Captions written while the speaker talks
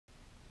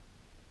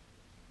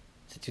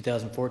It's a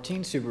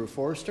 2014 Subaru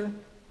Forester.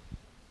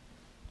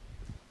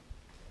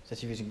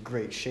 This SUV is in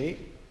great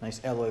shape.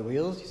 Nice alloy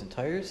wheels, decent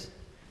tires.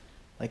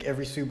 Like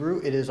every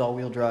Subaru, it is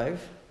all-wheel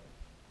drive.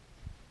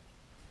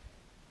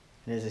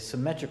 It is a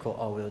symmetrical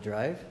all-wheel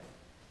drive.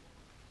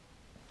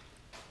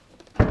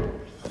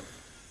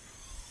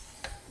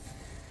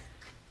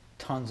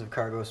 Tons of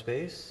cargo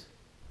space.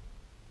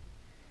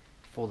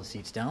 Fold the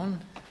seats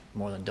down,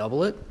 more than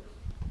double it.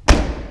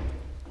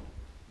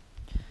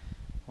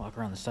 Walk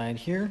around the side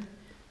here.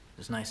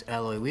 There's nice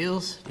alloy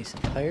wheels,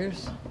 decent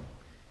tires.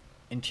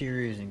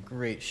 Interior is in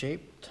great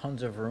shape,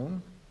 tons of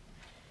room.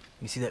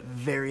 You see that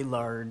very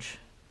large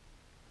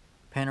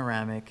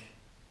panoramic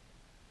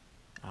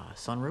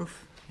sunroof.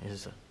 It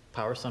is a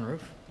power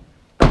sunroof.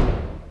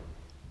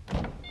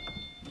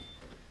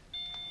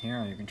 Here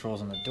are your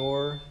controls on the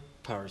door,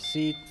 power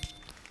seat,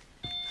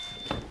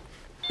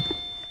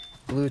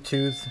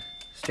 Bluetooth,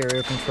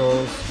 stereo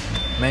controls,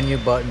 menu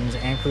buttons,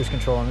 and cruise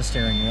control on the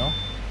steering wheel.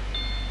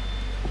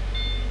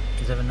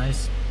 These have a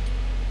nice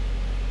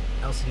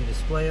LCD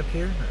display up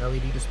here, or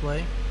LED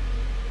display.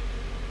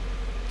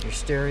 Your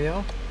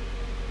stereo,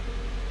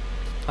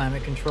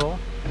 climate control.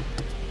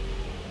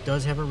 It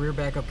does have a rear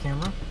backup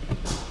camera.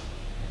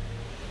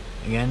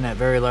 Again, that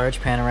very large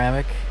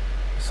panoramic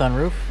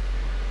sunroof.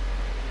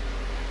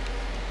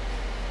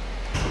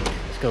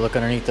 Let's go look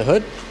underneath the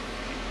hood.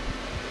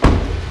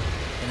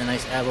 And the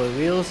nice alloy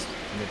wheels,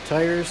 good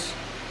tires,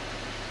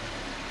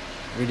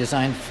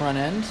 redesigned front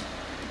end.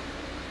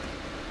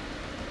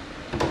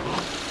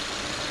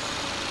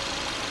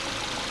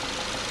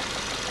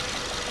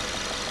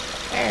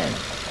 And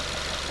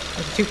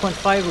it's a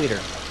 2.5 liter.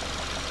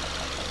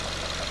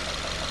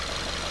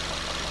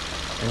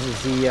 This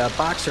is the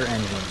Boxer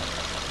engine.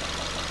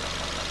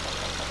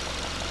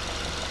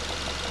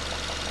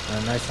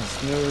 Nice and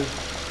smooth.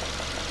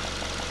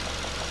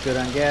 Good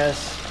on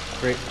gas.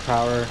 Great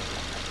power.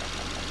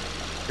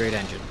 Great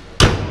engine.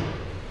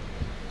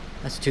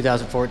 That's a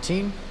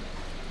 2014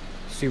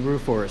 Subaru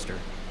Forester.